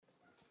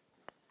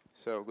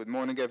So good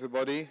morning,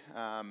 everybody.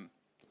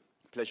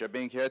 Pleasure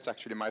being here. It's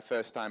actually my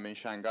first time in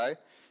Shanghai,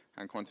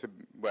 and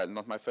well,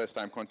 not my first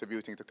time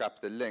contributing to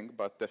Capital Link,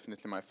 but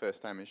definitely my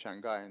first time in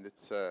Shanghai, and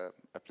it's a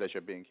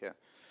pleasure being here.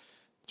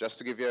 Just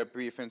to give you a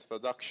brief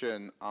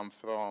introduction, I'm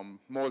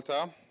from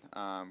Malta.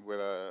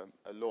 We're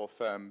a law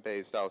firm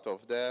based out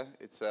of there.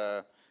 It's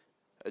a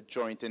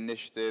joint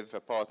initiative, a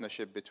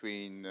partnership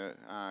between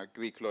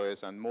Greek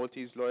lawyers and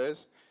Maltese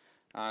lawyers,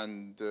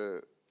 and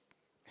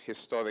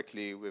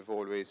historically, we've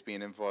always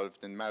been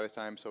involved in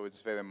maritime, so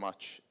it's very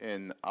much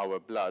in our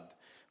blood.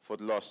 For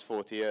the last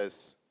 40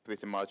 years,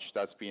 pretty much,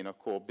 that's been a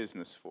core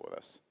business for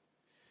us.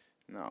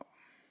 Now,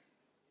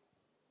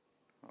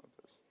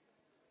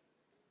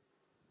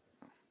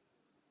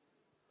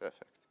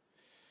 perfect.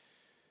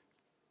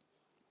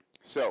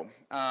 So,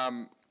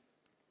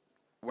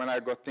 when I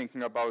got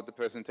thinking about the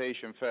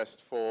presentation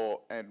first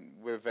and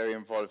we're very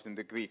involved in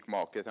the Greek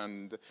market,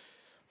 and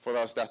for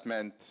us that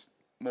meant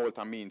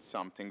Malta means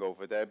something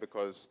over there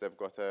because they've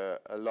got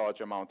a large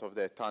amount of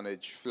their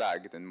tonnage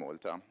flagged in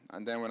Malta.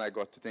 And then when I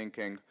got to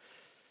thinking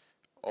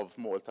of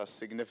Malta's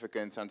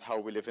significance and how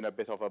we live in a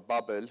bit of a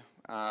bubble,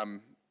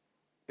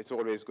 it's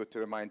always good to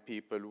remind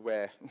people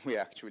where we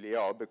actually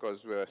are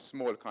because we're a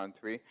small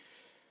country.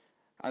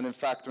 And in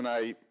fact, when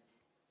I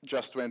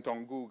just went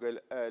on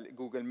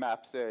Google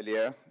Maps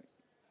earlier,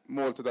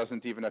 Malta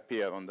doesn't even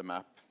appear on the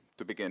map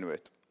to begin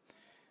with.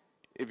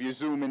 If you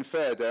zoom in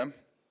further,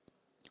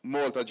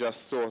 Malta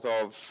just sort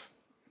of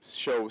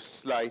shows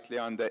slightly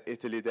under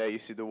Italy there. You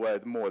see the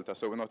word Malta,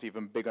 so we're not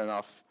even big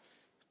enough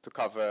to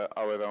cover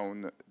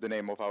the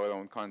name of our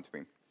own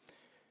country.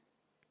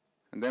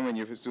 And then when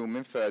you zoom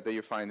in further,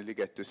 you finally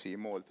get to see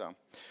Malta.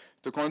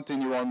 To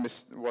continue on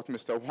what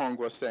Mr. Wong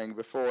was saying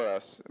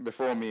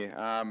before me,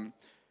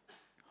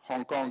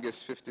 Hong Kong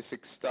is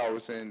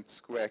 56,000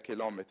 square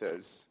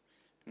kilometers.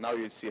 Now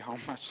you'll see how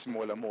much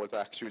smaller Malta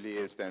actually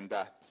is than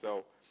that.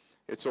 So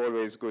it's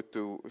always good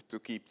to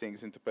keep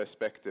things into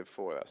perspective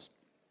for us.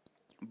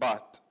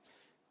 But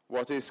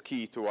what is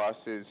key to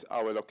us is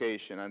our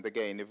location. And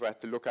again, if we had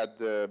to look at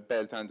the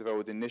Belt and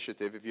Road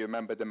Initiative, if you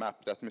remember the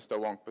map that Mr.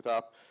 Wong put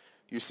up,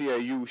 you see a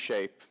U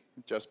shape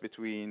just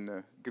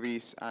between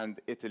Greece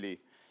and Italy.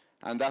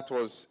 And that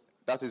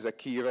is a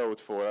key road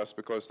for us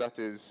because that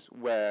is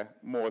where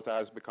Malta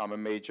has become a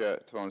major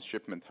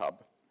transshipment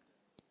hub.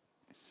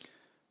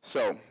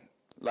 So,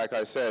 like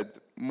I said,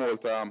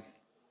 Malta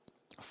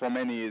for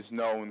many is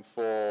known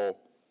for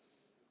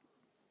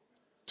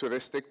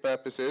touristic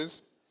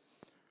purposes.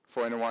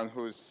 For anyone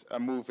who's a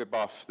movie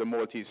buff, the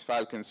Maltese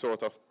Falcon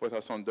sort of put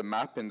us on the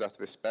map in that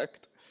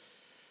respect.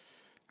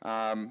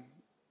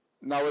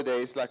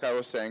 Nowadays, like I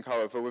was saying,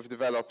 however, we've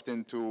developed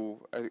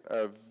into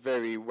a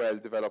very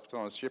well-developed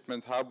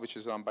transshipment hub, which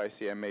is run by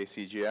CMA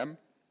CGM.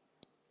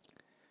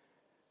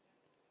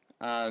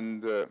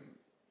 And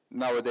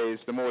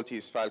nowadays, the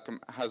Maltese Falcon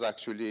has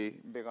actually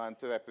begun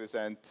to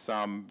represent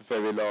some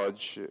very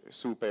large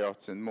super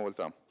yachts in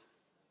Malta.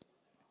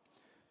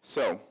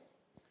 So,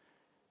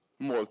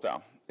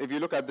 Malta. If you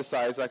look at the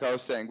size, like I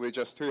was saying, we're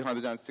just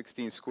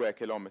 316 square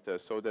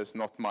kilometers, so there's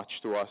not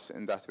much to us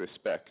in that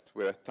respect.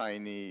 We're a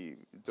tiny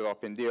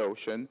drop in the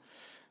ocean,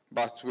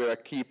 but we're a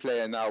key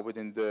player now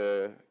within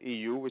the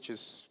EU, which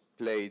has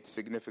played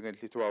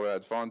significantly to our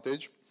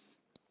advantage.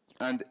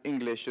 And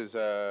English is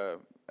a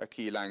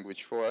key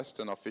language for us. It's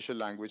an official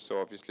language, so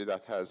obviously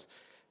that has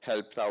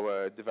helped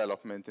our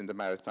development in the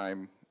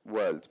maritime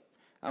world.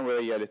 And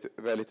we're a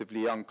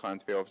relatively young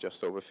country of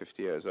just over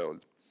 50 years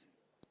old.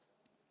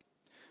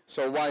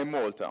 So why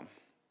Malta?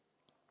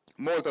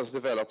 Malta's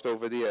developed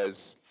over the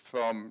years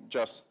from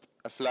just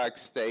a flag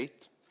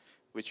state,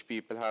 which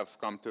people have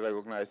come to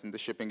recognize in the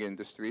shipping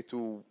industry,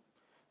 to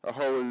a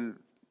whole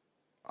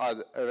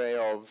array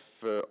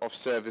of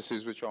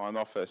services which are on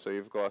offer. So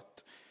you've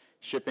got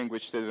shipping,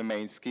 which still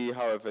remains key.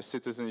 However,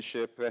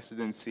 citizenship,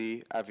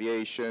 residency,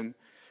 aviation,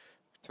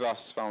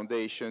 trusts,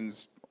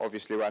 foundations.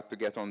 Obviously, we had to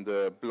get on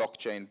the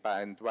blockchain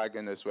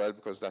bandwagon as well,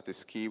 because that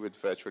is key with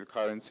virtual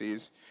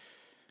currencies.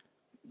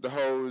 The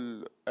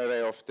whole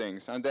array of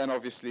things. And then,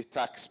 obviously,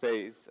 tax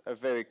plays a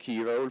very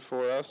key role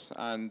for us.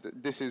 And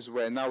this is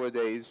where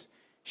nowadays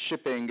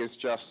shipping is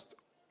just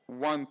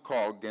one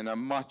cog in a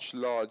much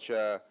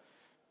larger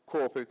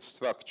corporate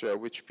structure,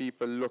 which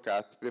people look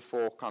at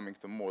before coming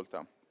to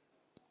Malta.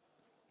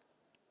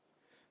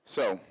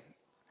 So,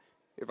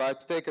 if I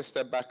take a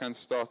step back and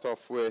start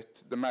off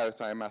with the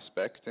maritime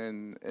aspect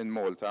in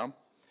Malta,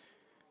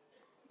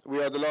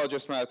 we are the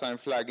largest maritime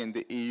flag in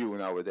the EU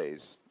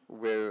nowadays.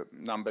 We're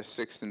number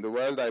 6 in the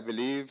world, I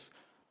believe.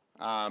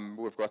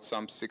 We've got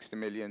some 60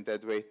 million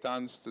deadweight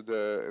tons to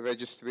the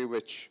registry,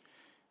 which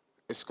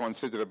is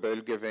considerable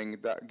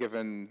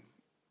given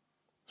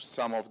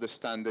some of the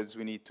standards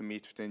we need to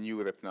meet within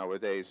Europe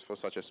nowadays for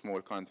such a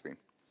small country.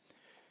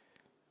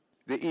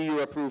 The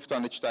EU-approved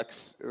tonnage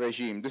tax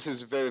regime. This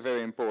is very,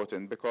 very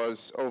important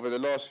because over the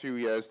last few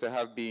years there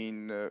have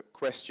been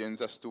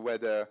questions as to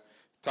whether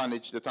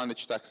the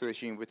tonnage tax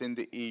regime within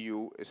the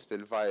EU is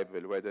still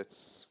viable, whether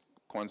it's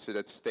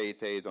considered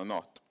state aid or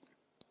not.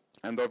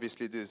 And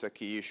obviously this is a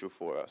key issue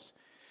for us.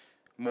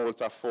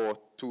 Malta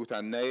fought tooth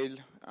and nail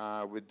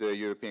with the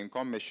European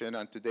Commission,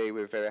 and today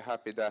we're very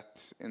happy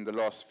that in the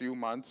last few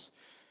months,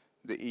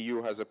 the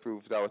EU has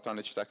approved our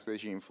tonnage tax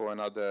regime for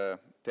another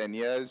 10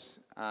 years,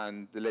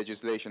 and the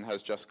legislation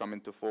has just come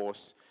into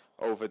force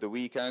over the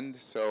weekend,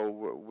 so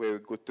we're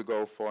good to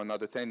go for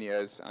another 10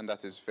 years, and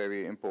that is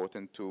very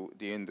important to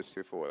the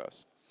industry for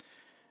us.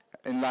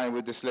 In line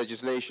with this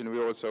legislation,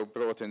 we also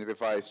brought in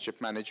revised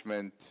ship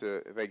management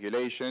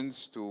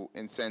regulations to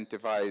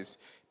incentivize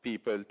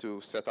people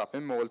to set up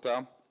in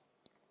Malta.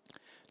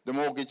 The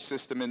mortgage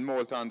system in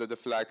Malta under the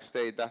flag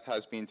state, that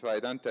has been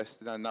tried and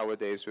tested, and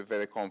nowadays we're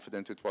very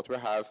confident with what we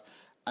have,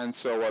 and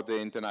so are the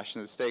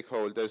international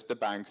stakeholders, the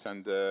banks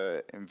and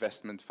the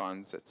investment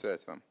funds,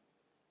 etc.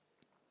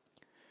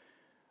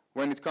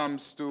 When it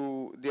comes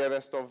to the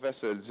arrest of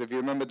vessels, if you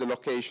remember the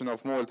location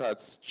of Malta,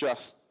 it's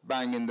just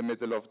bang in the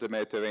middle of the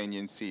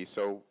Mediterranean Sea.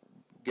 So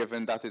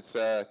given that it's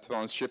a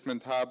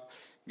transshipment hub,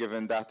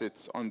 given that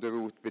it's on the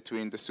route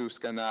between the Suez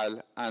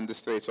Canal and the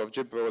Straits of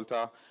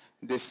Gibraltar,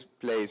 this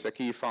plays a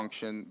key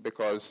function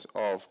because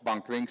of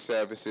bunkering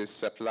services,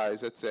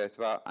 supplies,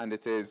 etc., and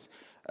it is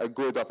a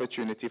good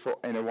opportunity for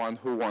anyone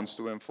who wants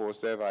to enforce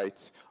their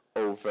rights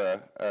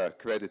over a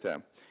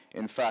creditor.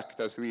 In fact,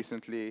 as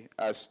recently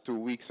as 2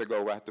 weeks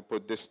ago, we had to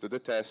put this to the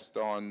test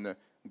on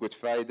Good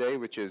Friday,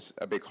 which is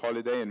a big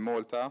holiday in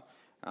Malta.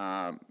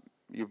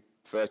 You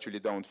virtually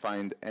don't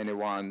find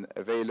anyone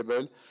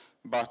available,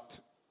 but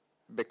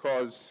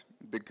because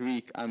the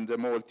Greek and the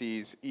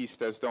Maltese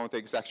Easters don't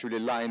exactly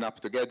line up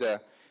together,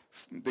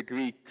 the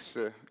Greeks,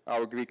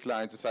 our Greek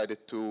clients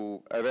decided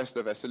to arrest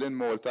the vessel in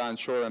Malta, and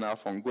sure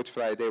enough, on Good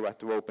Friday, we had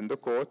to open the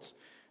courts.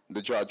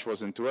 The judge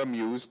wasn't too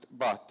amused,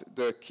 but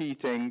the key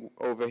thing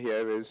over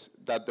here is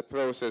that the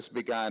process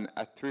began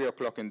at 3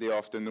 o'clock in the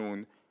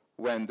afternoon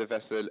when the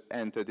vessel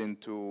entered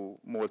into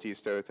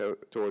Maltese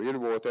territorial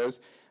waters.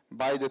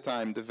 By the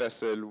time the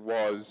vessel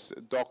was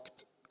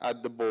docked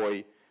at the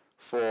buoy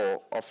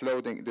for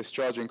offloading,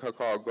 discharging her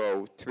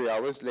cargo, 3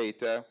 hours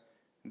later,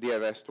 the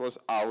arrest was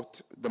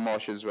out, the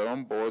marshals were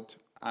on board,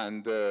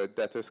 and the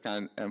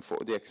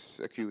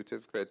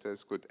executive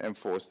creditors could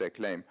enforce their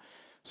claim.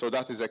 So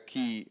that is a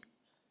key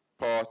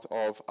part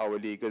of our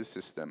legal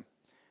system.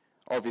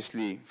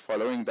 Obviously,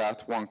 following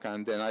that, one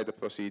can then either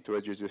proceed to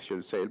a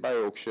judicial sale by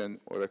auction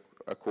or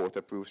a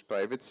court-approved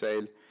private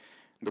sale.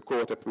 The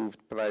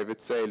court-approved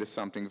private sale is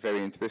something very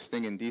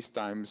interesting in these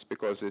times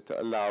because it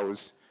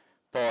allows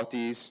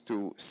parties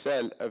to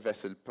sell a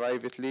vessel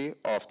privately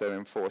after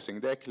enforcing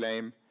their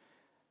claim,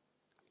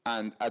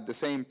 and at the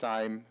same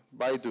time,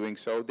 by doing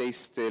so, they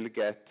still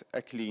get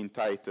a clean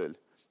title,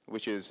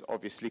 which is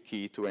obviously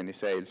key to any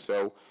sale.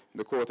 So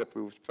the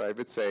court-approved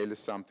private sale is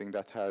something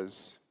that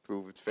has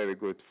proved very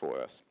good for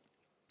us.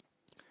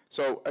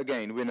 So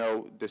again, we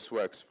know this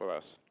works for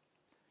us.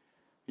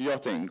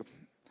 Yachting.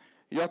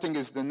 Yachting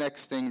is the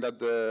next thing that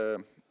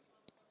the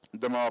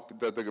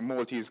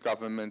Maltese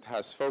government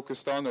has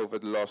focused on over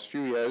the last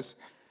few years,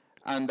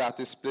 and that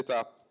is split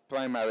up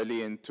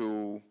primarily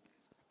into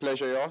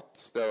pleasure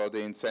yachts. There are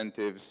the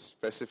incentives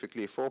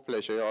specifically for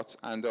pleasure yachts,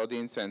 and there are the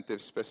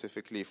incentives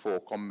specifically for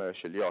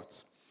commercial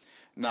yachts.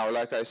 Now,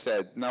 like I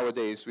said,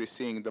 nowadays we're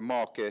seeing the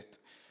market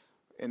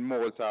in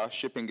Malta.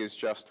 Shipping is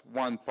just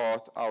one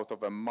part out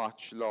of a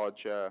much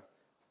larger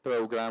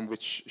program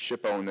which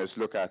ship owners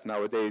look at.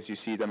 Nowadays, you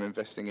see them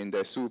investing in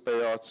their super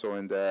yachts or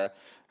in their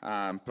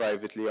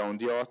privately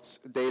owned yachts.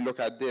 They look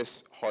at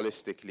this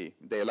holistically.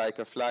 They like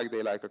a flag,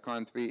 they like a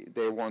country,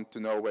 they want to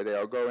know where they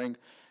are going.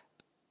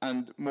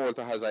 And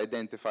Malta has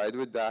identified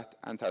with that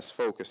and has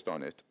focused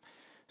on it.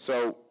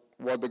 So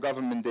what the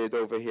government did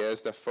over here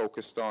is they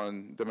focused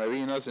on the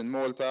marinas in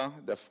Malta,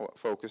 they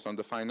focused on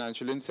the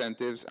financial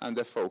incentives, and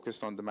they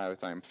focused on the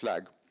maritime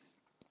flag.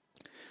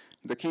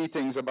 The key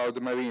things about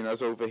the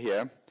marinas over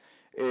here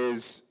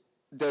is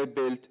they're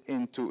built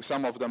into,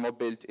 some of them are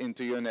built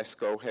into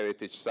UNESCO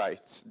heritage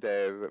sites.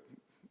 They're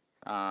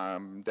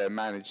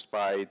managed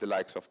by the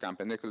likes of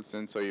Camper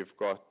Nicholson, so you've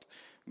got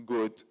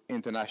good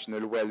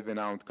international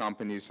well-renowned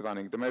companies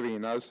running the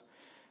marinas,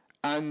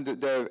 and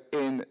they're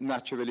in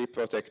naturally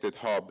protected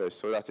harbors,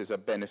 so that is a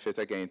benefit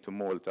again to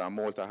Malta.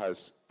 Malta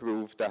has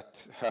proved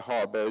that her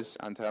harbors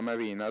and her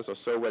marinas are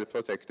so well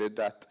protected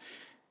that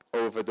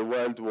over the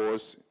world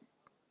wars,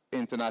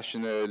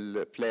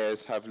 international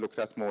players have looked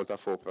at Malta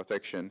for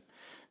protection.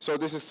 So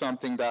this is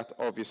something that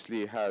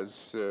obviously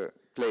has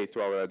played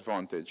to our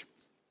advantage.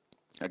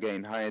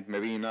 Again, high-end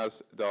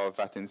marinas, there are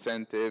VAT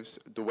incentives,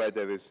 the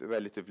weather is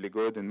relatively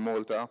good in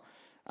Malta,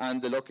 and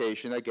the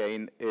location,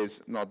 again,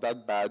 is not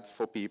that bad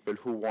for people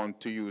who want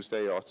to use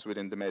their yachts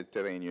within the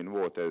Mediterranean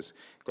waters,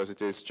 because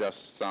it is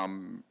just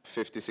some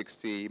 50,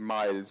 60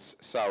 miles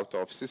south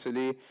of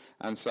Sicily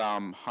and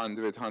some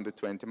 100,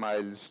 120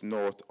 miles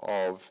north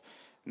of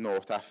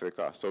North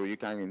Africa. So you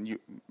can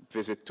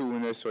visit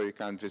Tunis or you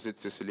can visit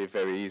Sicily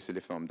very easily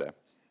from there.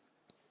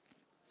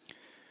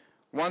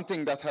 One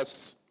thing that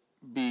has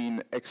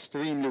been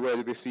extremely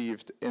well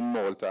received in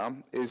Malta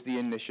is the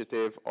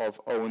initiative of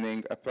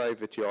owning a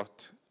private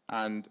yacht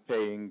and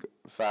paying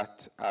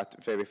VAT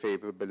at very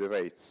favorable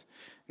rates.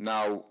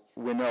 Now,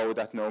 we know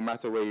that no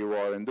matter where you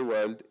are in the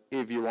world,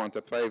 if you want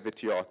a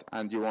private yacht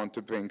and you want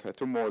to bring her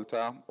to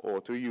Malta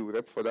or to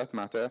Europe for that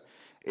matter,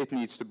 it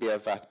needs to be a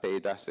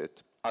VAT-paid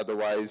asset.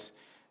 Otherwise,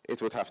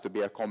 it would have to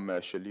be a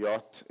commercial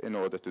yacht in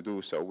order to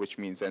do so, which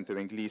means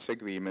entering lease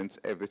agreements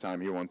every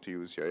time you want to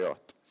use your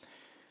yacht.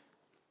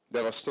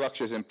 There are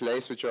structures in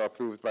place which are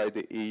approved by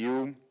the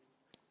EU,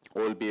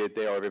 albeit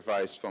they are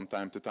revised from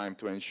time to time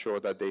to ensure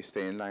that they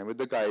stay in line with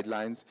the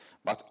guidelines.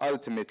 But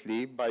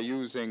ultimately, by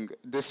using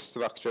this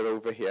structure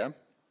over here,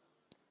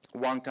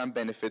 one can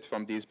benefit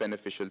from these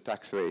beneficial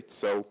tax rates.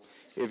 So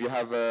if you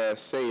have a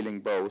sailing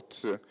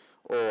boat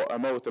or a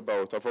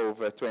motorboat of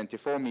over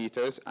 24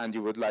 meters and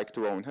you would like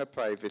to own her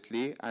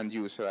privately and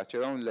use her at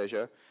your own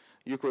leisure,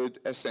 you could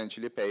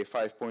essentially pay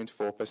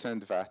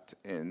 5.4% VAT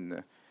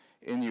in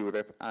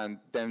Europe and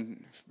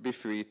then be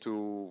free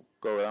to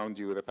go around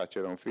Europe at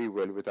your own free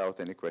will without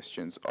any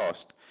questions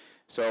asked.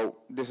 So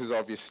this is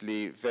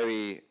obviously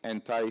very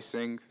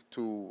enticing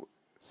to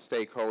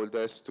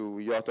stakeholders, to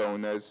yacht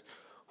owners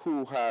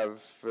who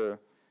have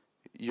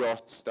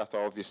yachts that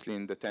are obviously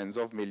in the tens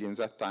of millions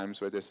at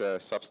times, where there's a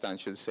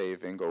substantial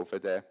saving over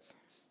there.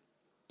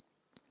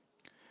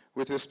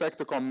 With respect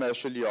to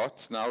commercial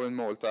yachts now in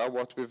Malta,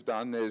 what we've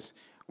done is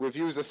we've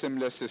used a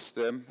similar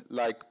system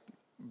like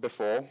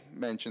before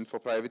mentioned for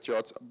private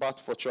yachts, but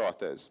for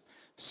charters.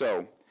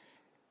 So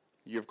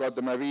you've got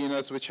the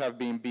marinas which have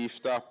been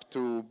beefed up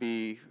to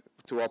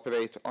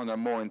operate on a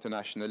more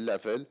international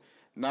level.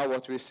 Now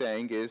what we're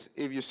saying is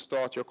if you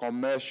start your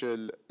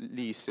commercial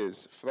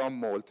leases from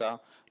Malta,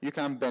 you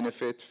can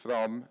benefit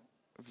from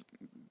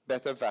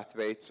better VAT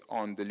rates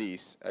on the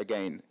lease.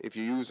 Again, if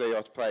you use a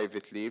yacht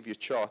privately, if you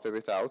charter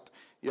it out,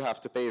 you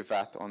have to pay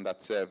VAT on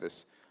that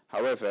service.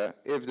 However,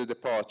 if the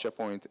departure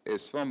point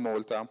is from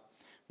Malta,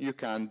 you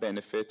can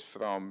benefit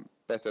from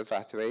better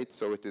VAT rates,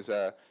 so it is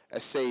a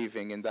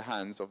saving in the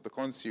hands of the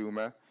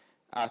consumer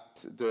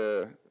at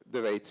the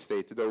rate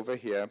stated over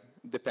here,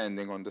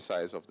 depending on the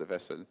size of the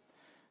vessel.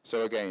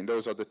 So again,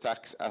 those are the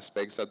tax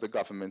aspects that the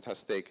government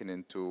has taken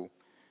into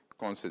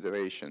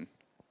consideration.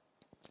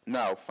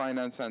 Now,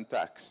 finance and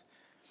tax.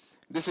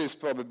 This is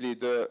probably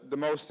the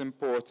most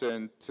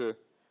important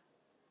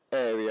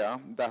area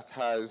that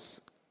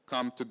has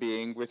come to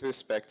being with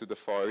respect to the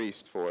Far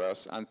East for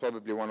us, and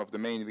probably one of the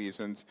main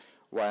reasons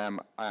why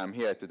I am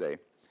here today.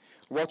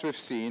 What we've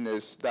seen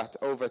is that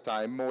over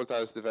time, Malta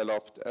has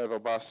developed a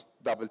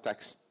robust double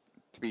tax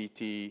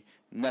treaty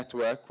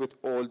network with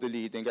all the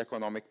leading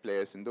economic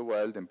players in the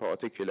world in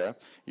particular.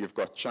 You've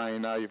got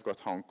China, you've got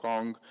Hong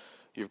Kong,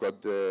 you've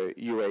got the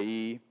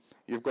UAE,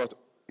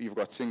 you've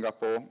got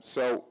Singapore.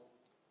 So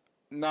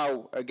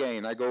now,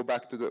 again, I go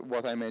back to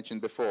what I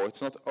mentioned before.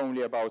 It's not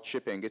only about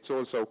shipping, it's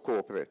also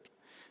corporate.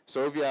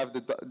 So if you have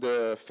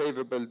the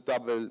favorable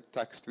double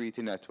tax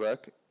treaty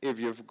network, if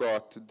you've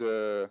got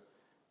the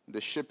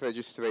ship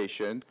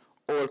registration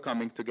all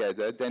coming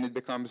together, then it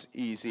becomes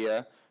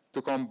easier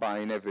to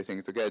combine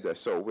everything together.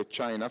 So with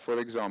China, for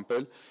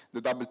example,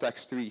 the double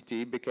tax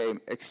treaty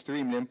became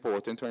extremely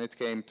important when it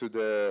came to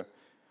the,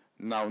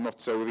 now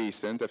not so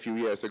recent, a few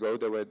years ago,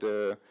 there were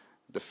the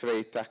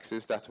freight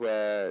taxes that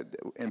were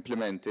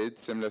implemented,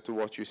 similar to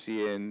what you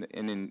see in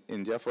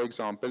India, for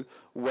example,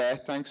 where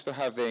thanks to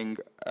having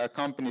a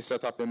company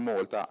set up in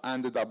Malta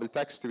and the double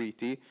tax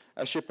treaty,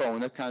 a ship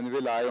owner can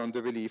rely on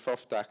the relief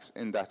of tax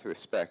in that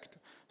respect.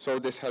 So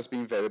this has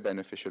been very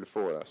beneficial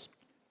for us.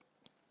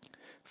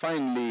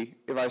 Finally,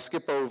 if I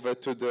skip over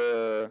to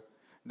the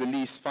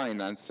lease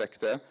finance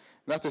sector,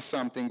 that is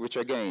something which,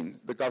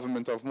 again, the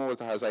government of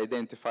Malta has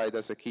identified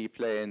as a key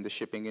player in the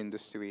shipping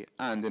industry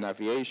and in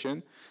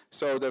aviation.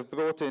 So they've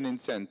brought in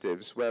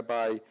incentives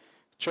whereby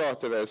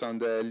charterers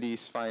under a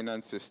lease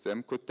finance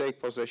system could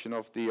take possession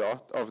of the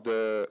yacht, of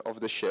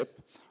the ship,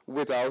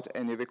 without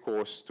any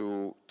recourse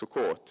to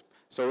court.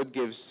 So it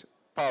gives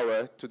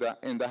power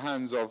in the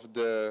hands of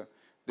the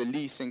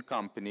leasing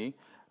company,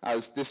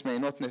 as this may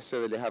not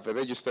necessarily have a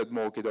registered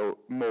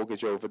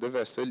mortgage over the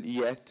vessel,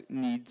 yet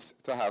needs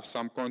to have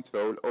some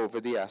control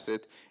over the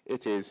asset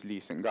it is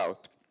leasing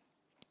out.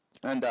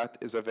 And that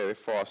is a very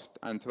fast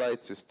and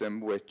tight system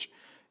which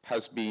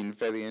has been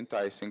very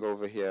enticing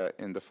over here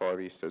in the Far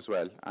East as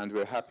well. And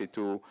we're happy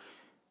to,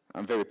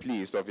 I'm very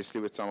pleased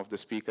obviously with some of the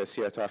speakers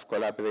here to have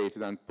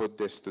collaborated and put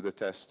this to the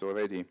test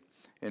already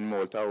in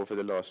Malta over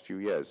the last few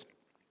years.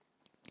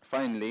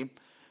 Finally,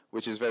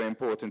 which is very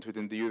important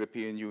within the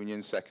European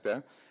Union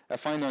sector, a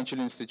financial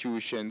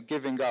institution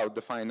giving out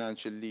the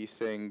financial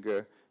leasing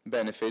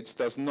benefits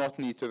does not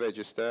need to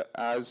register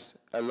as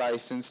a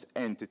licensed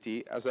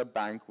entity as a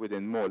bank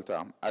within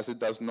Malta, as it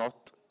does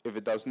not, if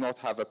it does not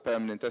have a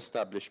permanent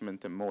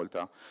establishment in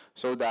Malta.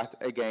 So that,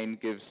 again,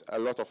 gives a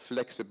lot of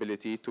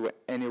flexibility to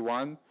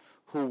anyone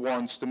who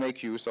wants to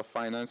make use of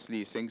finance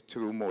leasing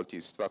through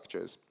Maltese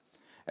structures.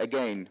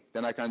 Again,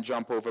 then I can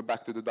jump over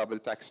back to the double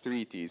tax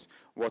treaties.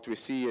 What we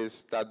see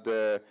is that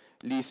the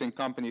leasing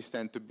companies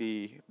tend to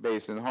be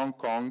based in Hong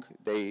Kong.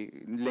 They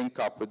link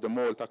up with the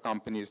Malta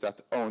companies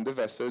that own the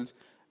vessels,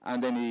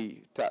 and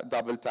any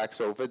double tax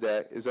over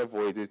there is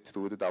avoided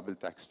through the double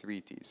tax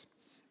treaties.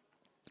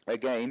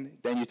 Again,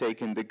 then you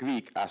take in the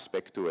Greek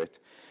aspect to it.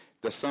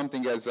 There's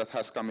something else that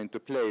has come into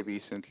play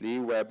recently,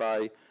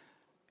 whereby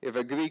if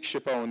a Greek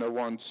ship owner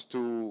wants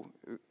to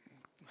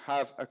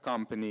have a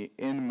company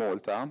in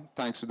Malta,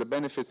 thanks to the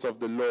benefits of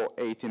the Law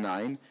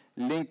 89,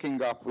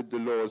 linking up with the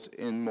laws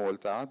in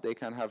Malta, they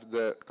can have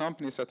the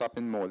company set up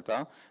in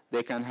Malta,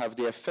 they can have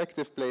the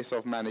effective place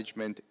of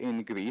management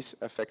in Greece,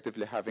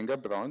 effectively having a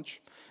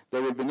branch.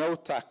 There will be no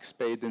tax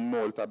paid in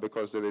Malta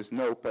because there is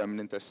no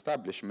permanent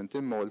establishment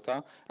in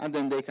Malta, and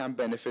then they can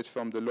benefit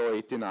from the Law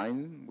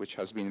 89, which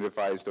has been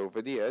revised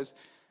over the years,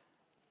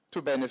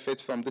 to benefit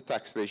from the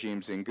tax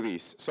regimes in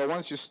Greece. So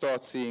once you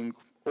start seeing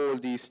all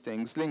these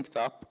things linked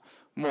up,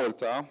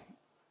 Malta,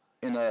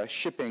 in a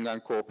shipping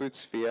and corporate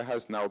sphere,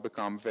 has now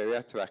become very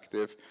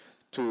attractive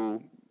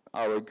to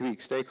our Greek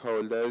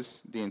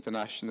stakeholders, the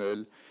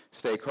international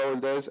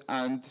stakeholders,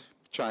 and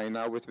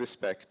China with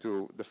respect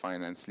to the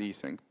finance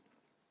leasing.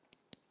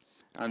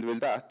 And with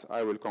that,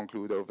 I will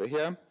conclude over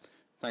here.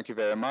 Thank you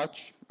very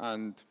much,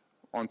 and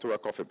on to a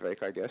coffee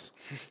break, I guess.